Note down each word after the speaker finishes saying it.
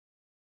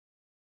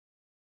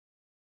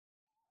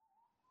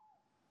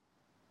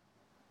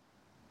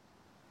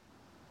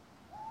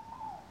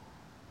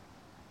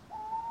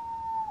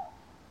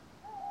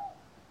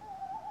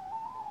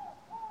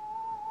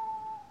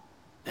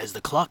As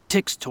the clock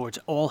ticks towards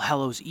All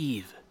Hallows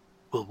Eve,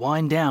 we'll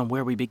wind down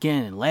where we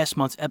began in last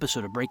month's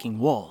episode of Breaking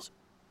Walls,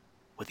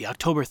 with the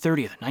October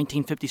 30th,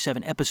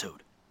 1957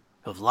 episode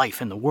of Life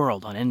in the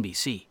World on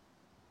NBC.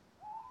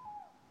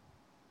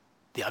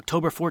 The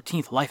October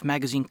 14th Life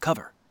magazine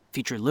cover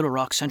featured Little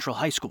Rock Central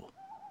High School.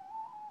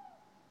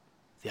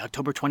 The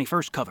October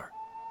 21st cover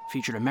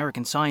featured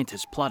American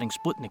scientists plotting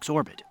Sputnik's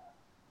orbit,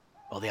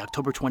 while the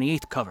October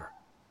 28th cover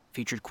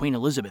featured Queen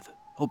Elizabeth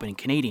opening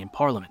Canadian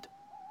Parliament.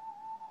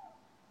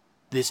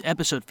 This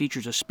episode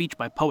features a speech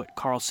by poet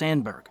Carl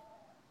Sandburg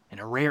and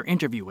a rare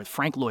interview with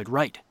Frank Lloyd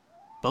Wright,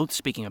 both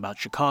speaking about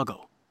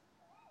Chicago.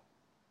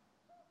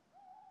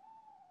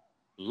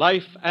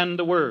 Life and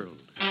the World.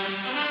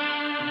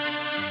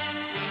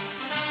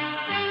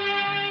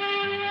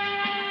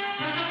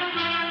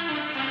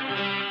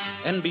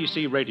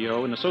 NBC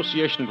Radio, in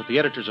association with the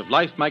editors of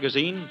Life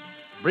magazine,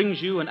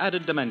 brings you an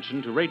added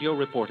dimension to radio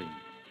reporting.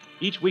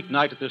 Each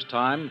weeknight at this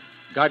time,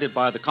 guided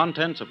by the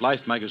contents of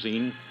Life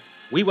magazine,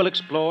 we will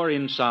explore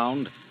in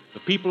sound the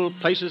people,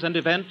 places, and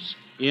events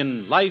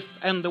in Life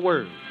and the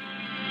World.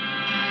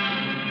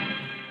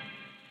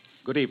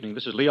 Good evening.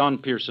 This is Leon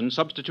Pearson,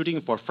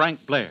 substituting for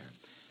Frank Blair.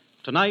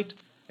 Tonight,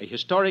 a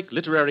historic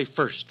literary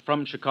first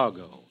from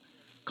Chicago.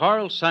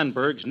 Carl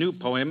Sandburg's new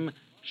poem,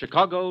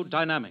 Chicago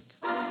Dynamic.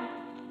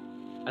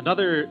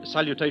 Another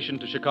salutation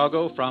to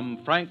Chicago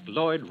from Frank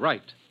Lloyd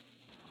Wright.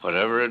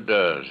 Whatever it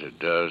does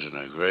in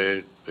a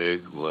great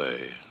big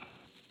way.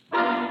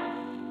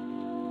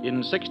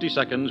 In 60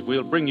 seconds,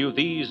 we'll bring you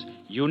these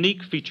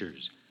unique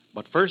features.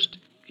 But first,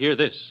 hear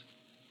this.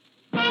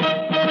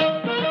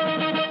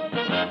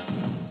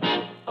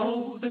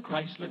 Oh, the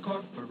Chrysler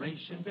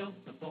Corporation built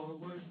the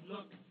forward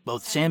look.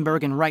 Both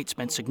Sandberg and Wright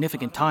spent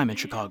significant time in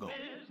Chicago.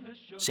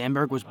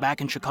 Sandberg was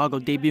back in Chicago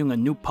debuting a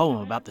new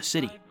poem about the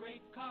city.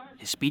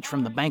 His speech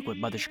from the banquet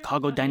by the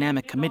Chicago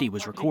Dynamic Committee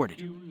was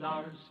recorded.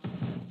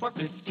 For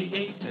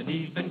 58, an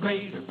even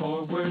greater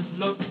forward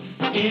look.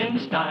 In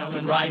style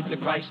and ride, the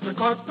Chrysler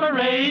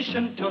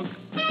Corporation took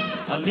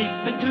a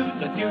leap into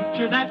the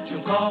future that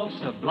you'll call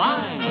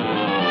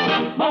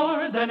sublime.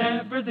 More than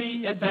ever,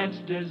 the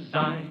advanced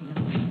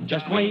design.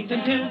 Just wait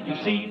until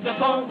you see the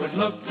forward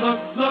look,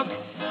 look, look.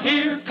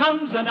 Here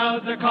comes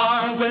another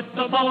car with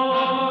the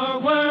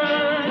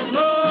forward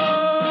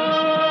look.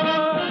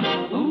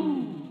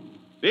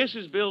 This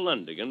is Bill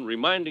Lundigan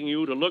reminding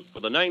you to look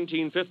for the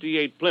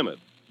 1958 Plymouth,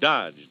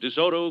 Dodge,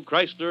 DeSoto,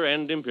 Chrysler,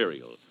 and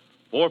Imperial.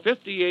 For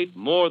 58,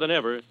 more than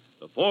ever,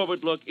 the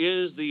forward look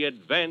is the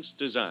advanced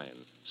design.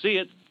 See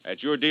it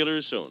at your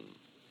dealers soon.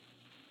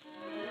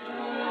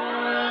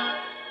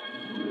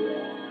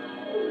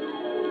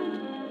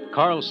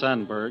 Carl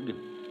Sandburg,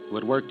 who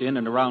had worked in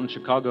and around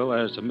Chicago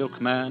as a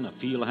milkman, a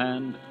field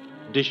hand,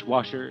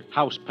 dishwasher,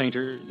 house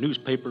painter,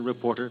 newspaper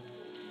reporter,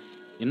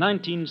 in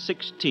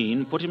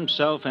 1916 put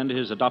himself and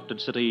his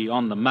adopted city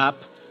on the map,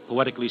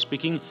 poetically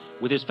speaking,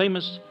 with his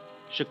famous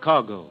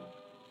Chicago.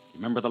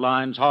 Remember the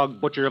lines,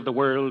 hog butcher of the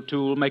world,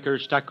 tool maker,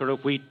 stacker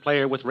of wheat,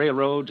 player with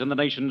railroads, and the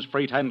nation's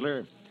freight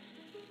handler?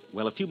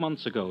 Well, a few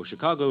months ago,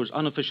 Chicago's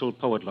unofficial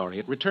poet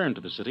laureate returned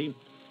to the city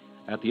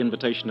at the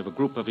invitation of a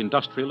group of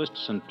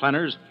industrialists and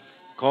planners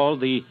called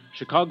the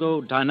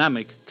Chicago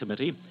Dynamic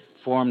Committee,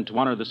 formed to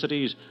honor the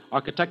city's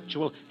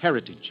architectural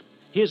heritage.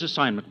 His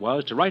assignment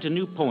was to write a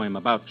new poem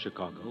about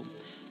Chicago,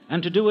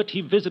 and to do it,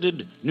 he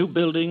visited new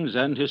buildings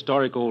and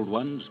historic old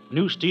ones,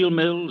 new steel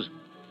mills,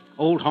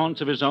 old haunts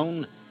of his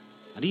own,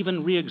 and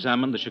even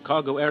re-examined the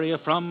Chicago area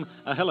from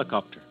a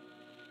helicopter.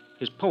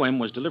 His poem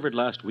was delivered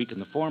last week in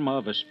the form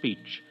of a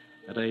speech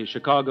at a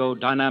Chicago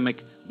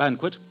Dynamic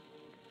banquet,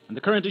 and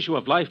the current issue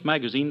of Life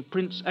magazine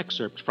prints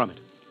excerpts from it.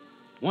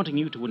 Wanting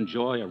you to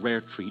enjoy a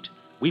rare treat,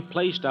 we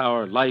placed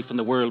our Life in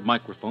the World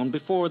microphone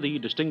before the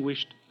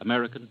distinguished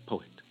American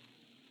poet.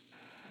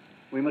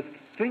 We must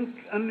think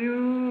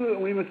anew,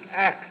 we must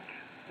act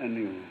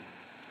anew.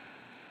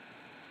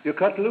 You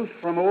cut loose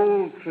from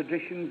old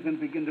traditions and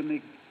begin to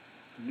make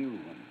new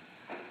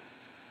ones.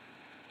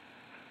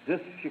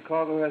 This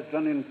Chicago has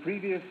done in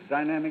previous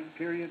dynamic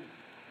periods.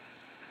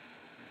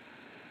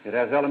 It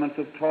has elements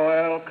of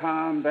toil,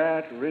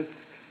 combat, risk,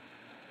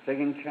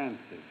 taking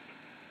chances,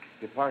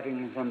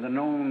 departing from the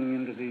known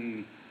into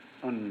the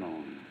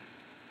unknown.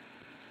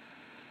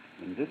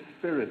 In this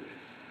spirit,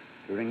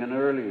 during an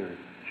earlier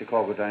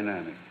Chicago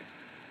Dynamic,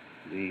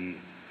 the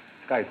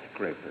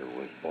skyscraper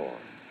was born.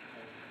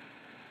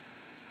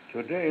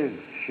 Today's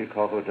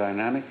Chicago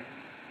Dynamic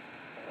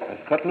has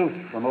cut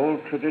loose from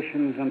old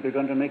traditions and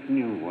begun to make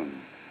new ones.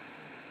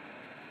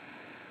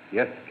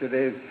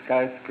 Yesterday's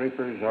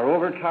skyscrapers are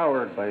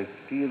overtowered by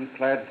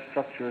steel-clad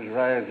structures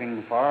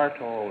rising far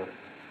taller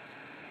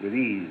with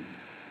ease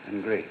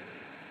and grace.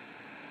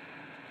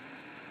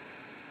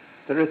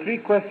 There are three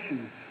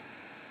questions.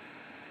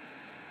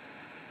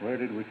 Where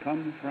did we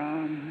come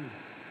from?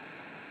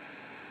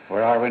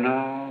 Where are we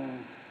now?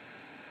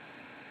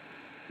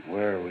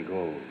 Where are we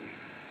going?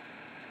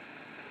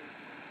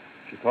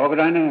 Chicago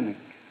Dynamic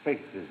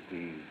faces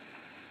these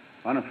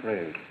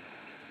unafraid.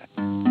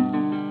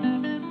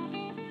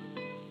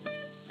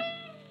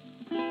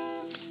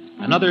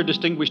 Another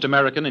distinguished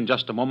American in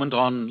just a moment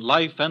on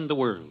Life and the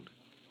World.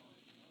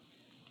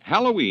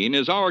 Halloween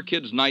is our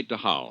kids' night to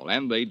howl,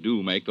 and they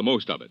do make the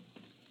most of it.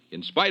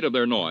 In spite of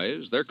their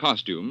noise, their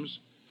costumes,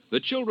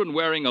 the children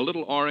wearing a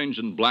little orange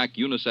and black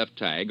UNICEF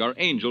tag are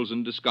angels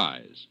in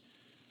disguise.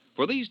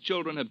 For these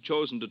children have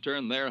chosen to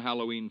turn their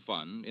Halloween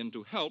fun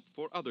into help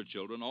for other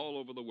children all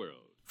over the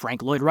world.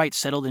 Frank Lloyd Wright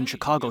settled in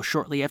Chicago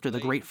shortly after the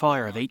Great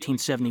Fire of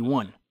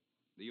 1871.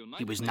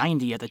 He was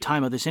 90 at the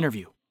time of this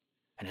interview,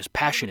 and as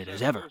passionate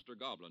as ever.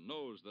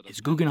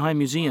 His Guggenheim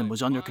Museum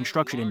was under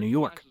construction in New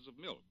York,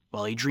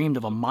 while he dreamed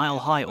of a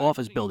mile-high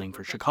office building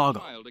for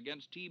Chicago.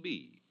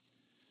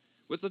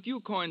 With the few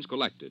coins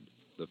collected,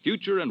 the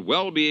future and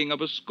well-being of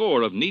a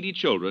score of needy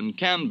children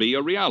can be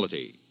a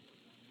reality.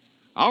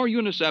 Our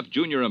UNICEF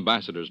junior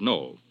ambassadors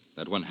know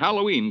that when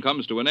Halloween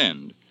comes to an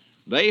end,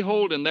 they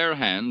hold in their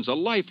hands a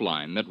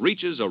lifeline that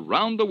reaches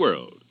around the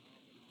world.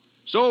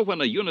 So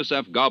when a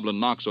UNICEF goblin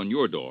knocks on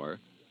your door,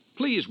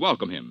 please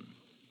welcome him.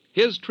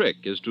 His trick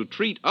is to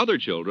treat other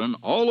children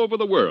all over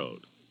the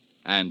world,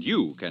 and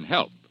you can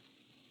help.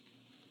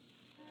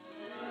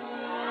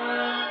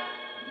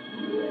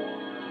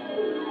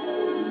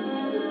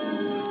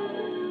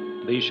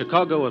 The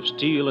Chicago of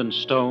steel and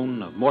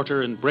stone, of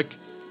mortar and brick,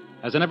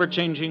 has an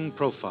ever-changing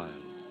profile.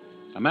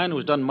 A man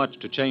who's done much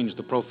to change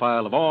the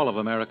profile of all of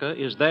America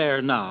is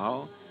there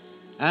now,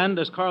 and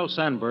as Carl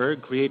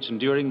Sandburg creates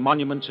enduring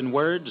monuments in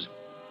words,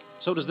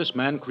 so does this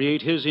man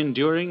create his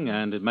enduring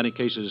and, in many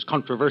cases,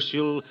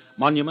 controversial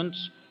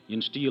monuments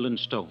in steel and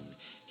stone.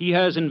 He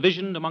has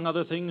envisioned, among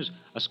other things,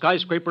 a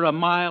skyscraper a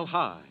mile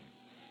high.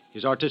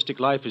 His artistic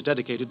life is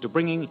dedicated to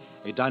bringing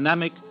a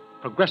dynamic,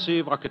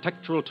 progressive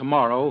architectural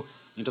tomorrow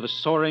into the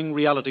soaring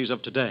realities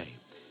of today.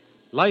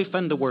 Life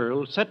and the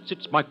World sets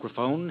its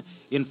microphone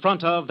in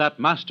front of that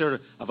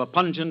master of a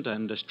pungent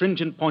and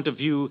astringent point of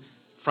view,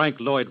 Frank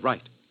Lloyd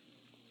Wright.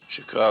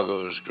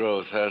 Chicago's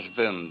growth has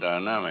been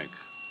dynamic.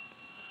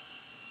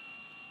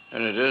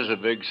 And it is a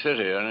big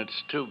city, and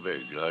it's too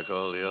big, like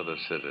all the other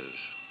cities.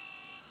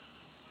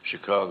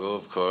 Chicago,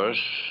 of course,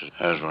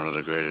 has one of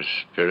the greatest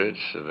spirits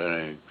of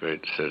any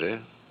great city.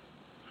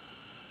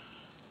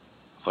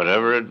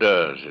 Whatever it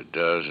does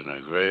in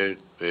a great,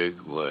 big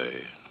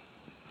way.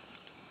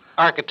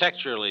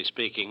 Architecturally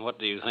speaking, what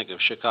do you think of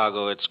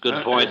Chicago, its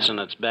good points and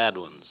its bad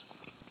ones?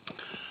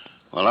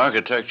 Well,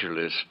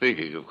 architecturally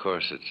speaking, of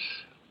course,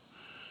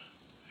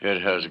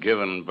 it has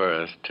given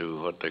birth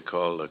to what they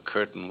call the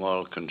curtain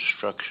wall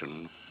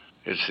construction.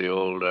 It's the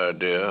old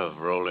idea of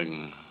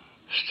rolling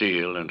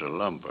steel into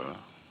lumber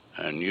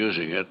and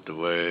using it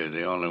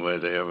the only way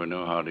they ever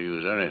knew how to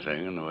use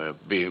anything, in the way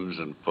of beams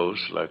and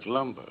posts like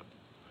lumber.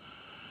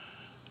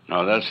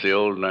 Now, that's the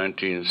old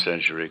 19th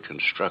century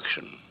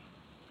construction.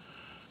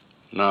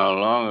 Now,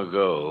 long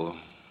ago,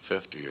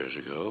 50 years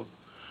ago,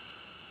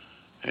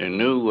 a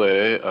new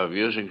way of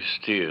using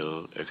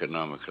steel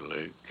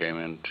economically came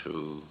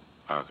into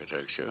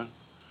architecture,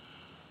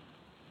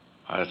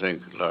 I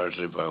think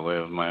largely by way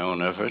of my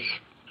own efforts.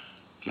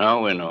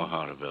 Now we know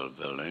how to build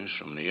buildings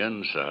from the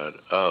inside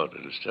out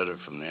instead of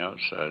from the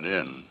outside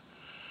in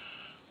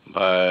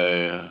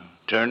by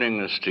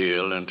turning the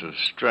steel into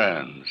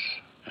strands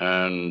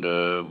and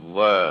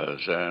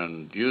wires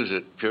and use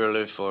it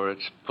purely for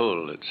its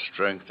pull, its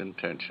strength and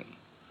tension,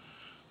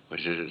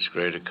 which is its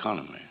great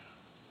economy.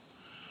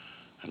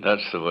 And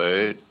that's the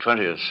way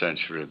 20th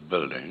century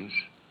buildings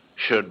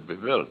should be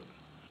built.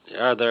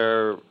 Are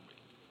there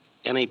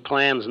any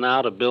plans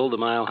now to build a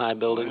mile-high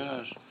building?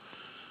 Yes.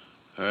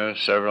 There are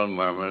several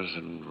murmurs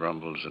and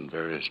rumbles in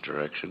various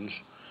directions,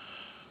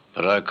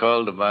 but I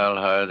call the Mile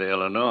High the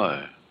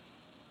Illinois,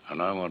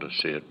 and I want to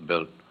see it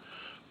built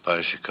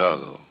by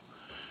Chicago.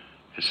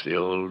 It's the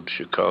old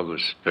Chicago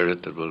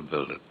spirit that will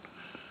build it.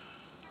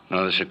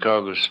 Now, the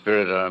Chicago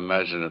spirit, I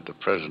imagine, at the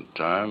present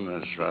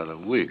time is rather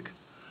weak.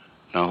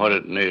 Now, what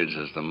it needs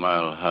is the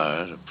Mile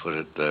High to put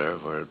it there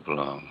where it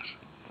belongs.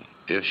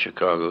 If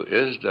Chicago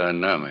is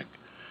dynamic,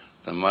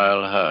 the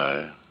Mile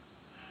High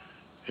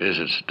is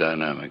its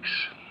dynamics.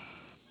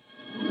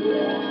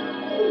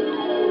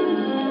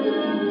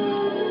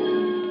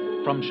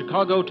 From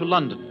Chicago to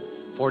London,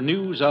 for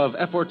news of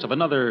efforts of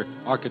another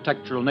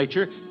architectural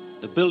nature,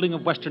 the building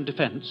of Western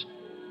defense,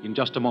 in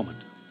just a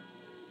moment.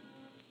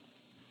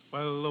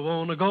 Well, I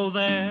wanna go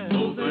there,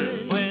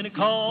 when he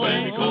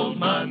calls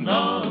my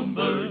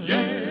number,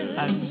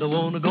 yeah. And I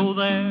wanna go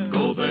there,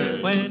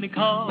 when he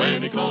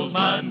calls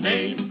my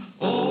name,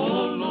 oh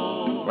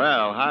Lord.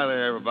 Well, hi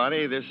there,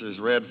 everybody. This is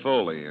Red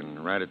Foley,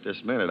 and right at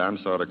this minute, I'm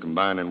sort of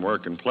combining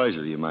work and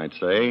pleasure, you might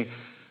say,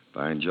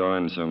 by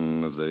enjoying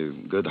some of the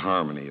good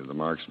harmony of the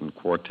Marksman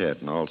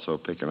Quartet and also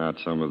picking out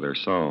some of their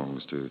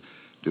songs to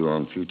do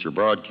on future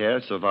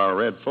broadcasts of our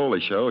Red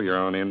Foley show here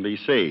on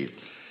NBC.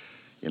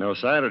 You know,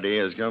 Saturday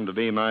has come to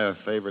be my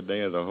favorite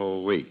day of the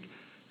whole week,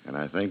 and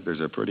I think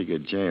there's a pretty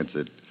good chance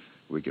that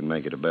we can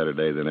make it a better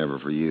day than ever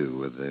for you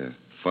with the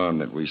fun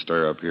that we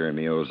stir up here in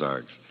the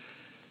Ozarks.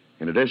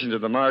 In addition to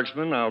the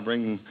Marksman, I'll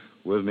bring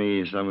with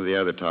me some of the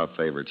other top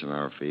favorites in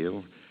our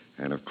field,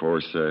 and, of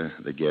course,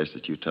 the guests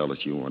that you tell us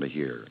you want to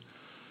hear.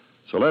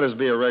 So let us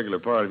be a regular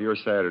part of your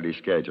Saturday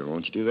schedule.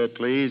 Won't you do that,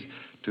 please?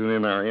 Tune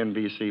in our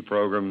NBC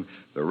program,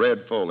 The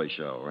Red Foley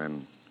Show,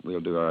 and we'll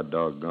do our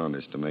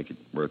doggonedest to make it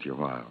worth your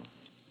while.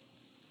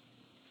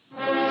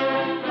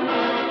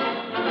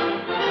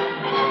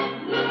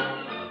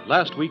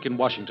 Last week in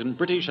Washington,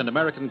 British and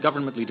American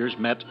government leaders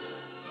met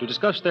to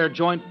discuss their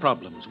joint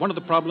problems. One of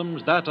the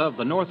problems, that of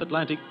the North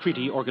Atlantic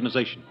Treaty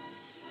Organization.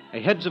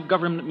 A heads of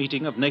government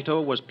meeting of NATO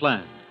was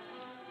planned.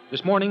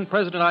 This morning,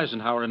 President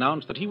Eisenhower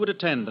announced that he would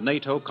attend the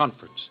NATO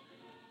conference.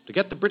 To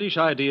get the British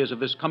ideas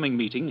of this coming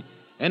meeting,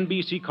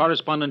 NBC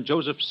correspondent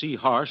Joseph C.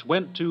 Harsh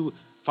went to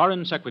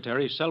Foreign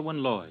Secretary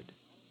Selwyn Lloyd.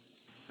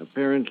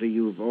 Apparently,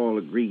 you've all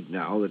agreed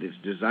now that it's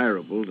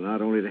desirable to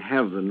not only to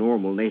have the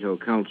normal NATO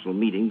Council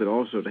meeting, but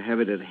also to have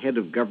it at head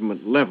of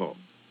government level.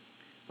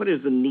 What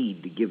is the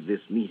need to give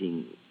this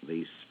meeting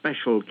the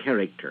special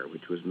character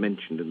which was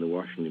mentioned in the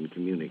Washington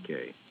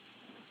communique?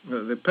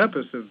 Well, the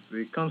purpose of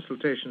the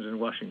consultations in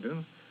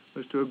Washington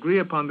was to agree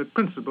upon the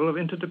principle of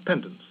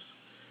interdependence.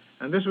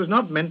 And this was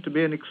not meant to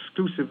be an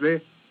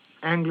exclusively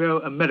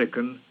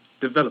Anglo-American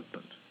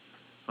development.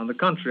 On the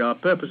contrary, our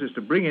purpose is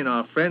to bring in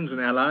our friends and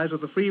allies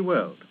of the free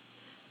world.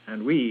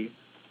 And we,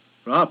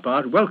 for our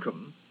part,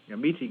 welcome a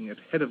meeting at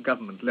head of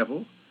government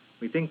level.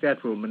 We think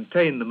that will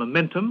maintain the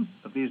momentum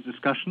of these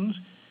discussions,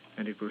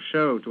 and it will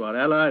show to our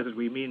allies that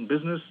we mean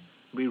business.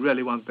 We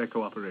really want their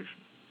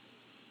cooperation.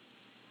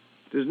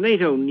 Does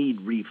NATO need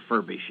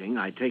refurbishing?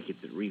 I take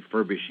it that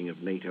refurbishing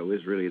of NATO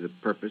is really the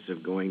purpose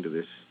of going to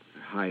this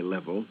high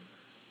level.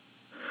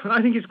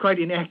 I think it's quite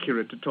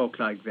inaccurate to talk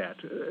like that.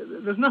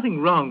 There's nothing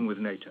wrong with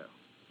NATO.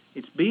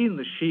 It's been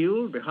the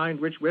shield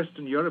behind which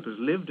Western Europe has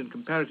lived in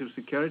comparative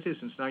security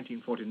since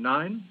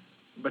 1949.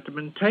 But to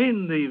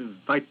maintain the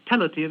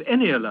vitality of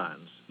any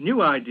alliance,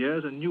 new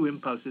ideas and new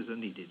impulses are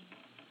needed.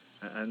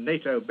 And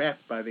NATO,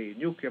 backed by the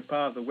nuclear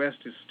power of the West,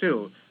 is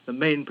still the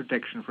main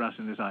protection for us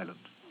in this island.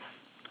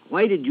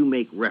 Why did you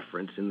make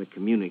reference in the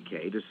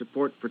communique to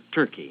support for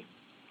Turkey,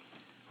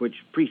 which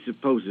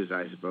presupposes,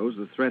 I suppose,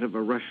 the threat of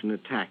a Russian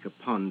attack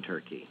upon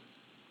Turkey?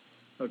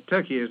 Well,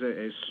 Turkey is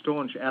a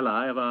staunch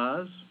ally of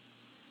ours.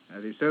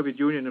 The Soviet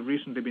Union have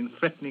recently been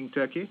threatening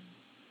Turkey.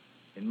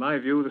 In my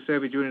view, the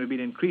Soviet Union have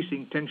been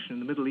increasing tension in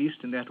the Middle East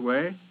in that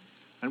way,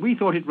 and we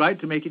thought it right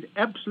to make it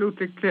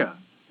absolutely clear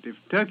that if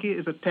Turkey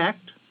is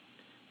attacked,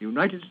 the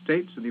United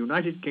States and the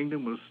United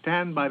Kingdom will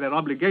stand by their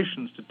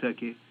obligations to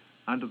Turkey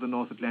under the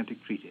North Atlantic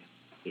Treaty.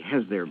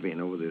 Has there been,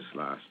 over this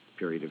last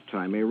period of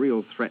time, a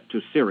real threat to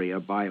Syria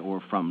by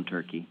or from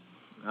Turkey?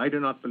 I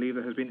do not believe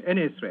there has been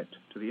any threat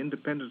to the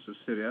independence of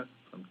Syria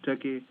from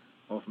Turkey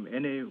or from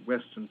any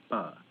Western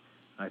power.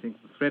 I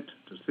think the threat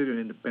to Syrian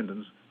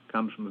independence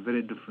comes from a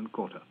very different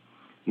quarter.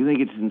 You think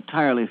it's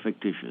entirely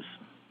fictitious?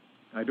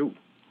 I do.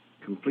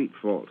 Complete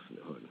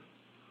falsehood.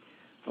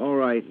 All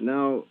right,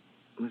 now,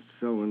 Mr.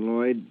 Selwyn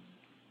Lloyd,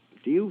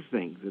 do you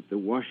think that the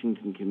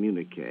Washington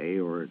communique,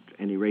 or at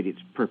any rate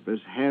its purpose,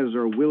 has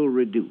or will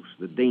reduce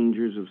the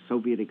dangers of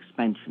Soviet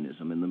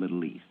expansionism in the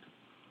Middle East?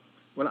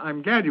 Well,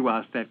 I'm glad you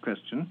asked that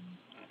question,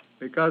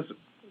 because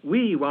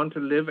we want to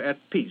live at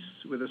peace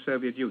with the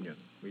Soviet Union.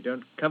 We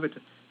don't covet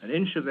an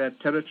inch of their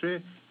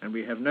territory, and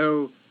we have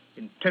no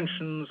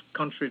intentions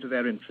contrary to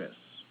their interests.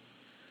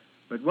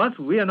 But what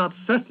we are not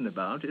certain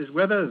about is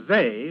whether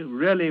they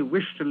really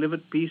wish to live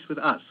at peace with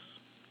us.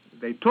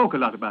 They talk a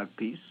lot about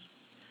peace,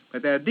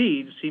 but their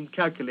deeds seem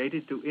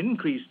calculated to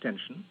increase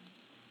tension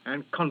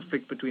and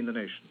conflict between the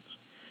nations.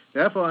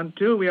 Therefore,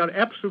 until we are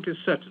absolutely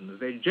certain that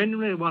they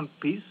genuinely want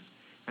peace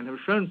and have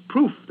shown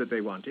proof that they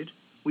want it,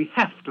 we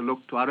have to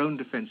look to our own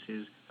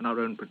defenses and our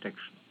own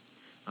protection.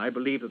 I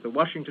believe that the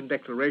Washington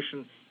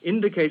Declaration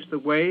indicates the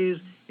ways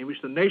in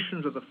which the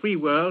nations of the free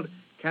world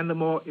can the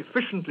more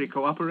efficiently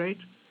cooperate,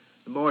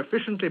 the more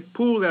efficiently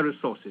pool their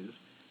resources,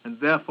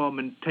 and therefore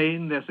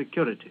maintain their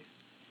security.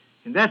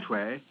 In that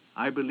way,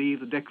 I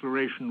believe the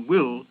Declaration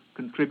will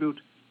contribute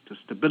to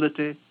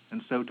stability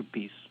and so to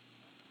peace.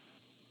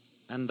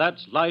 And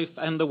that's Life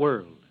and the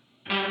World.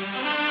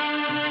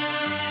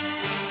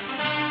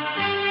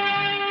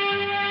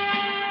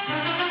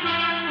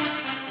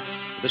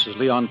 This is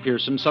Leon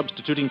Pearson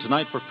substituting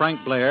tonight for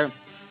Frank Blair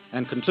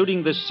and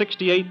concluding this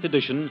 68th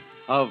edition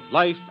of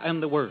Life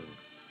and the World.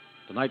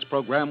 Tonight's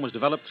program was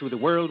developed through the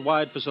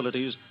worldwide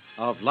facilities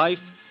of Life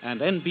and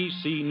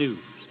NBC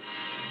News.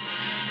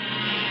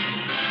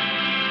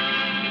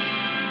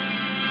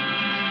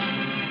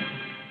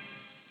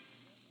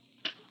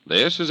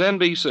 This is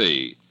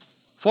NBC.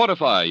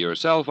 Fortify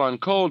yourself on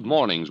cold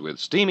mornings with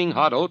steaming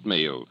hot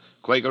oatmeal,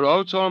 Quaker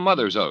Oats or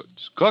Mother's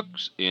Oats.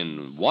 Cooks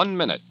in 1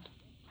 minute.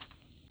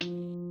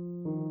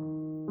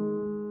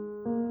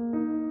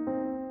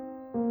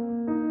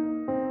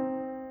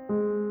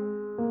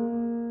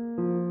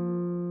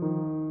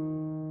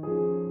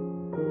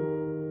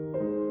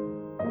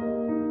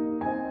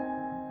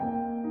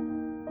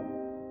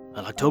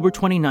 On October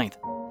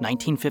 29th,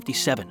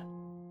 1957,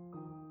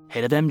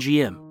 head of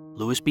MGM,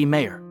 Louis B.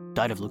 Mayer,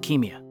 died of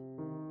leukemia.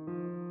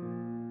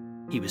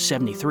 He was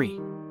 73.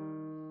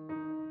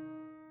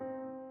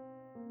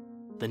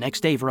 The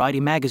next day, Variety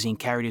magazine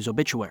carried his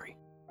obituary.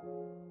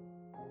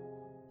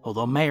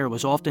 although Mayer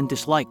was often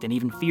disliked and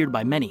even feared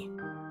by many.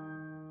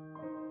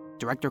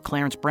 Director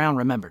Clarence Brown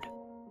remembered.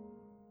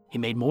 He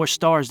made more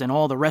stars than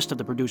all the rest of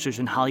the producers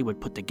in Hollywood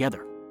put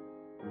together.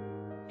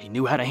 He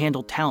knew how to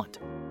handle talent,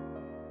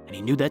 and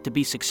he knew that to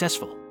be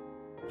successful,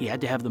 he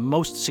had to have the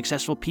most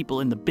successful people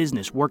in the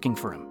business working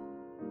for him.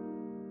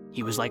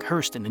 He was like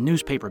Hearst in the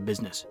newspaper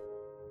business.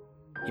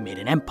 He made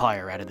an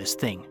empire out of this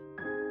thing.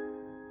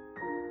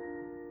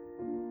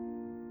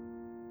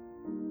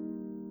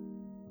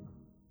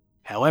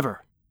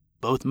 However,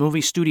 both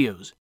movie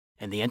studios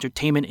and the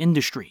entertainment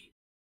industry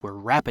were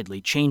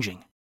rapidly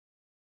changing,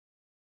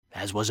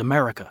 as was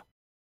America.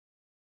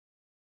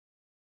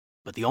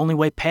 But the only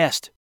way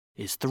past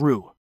is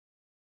through.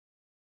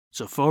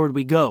 So forward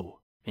we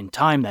go, in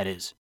time that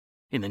is,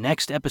 in the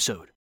next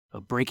episode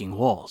of Breaking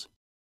Walls.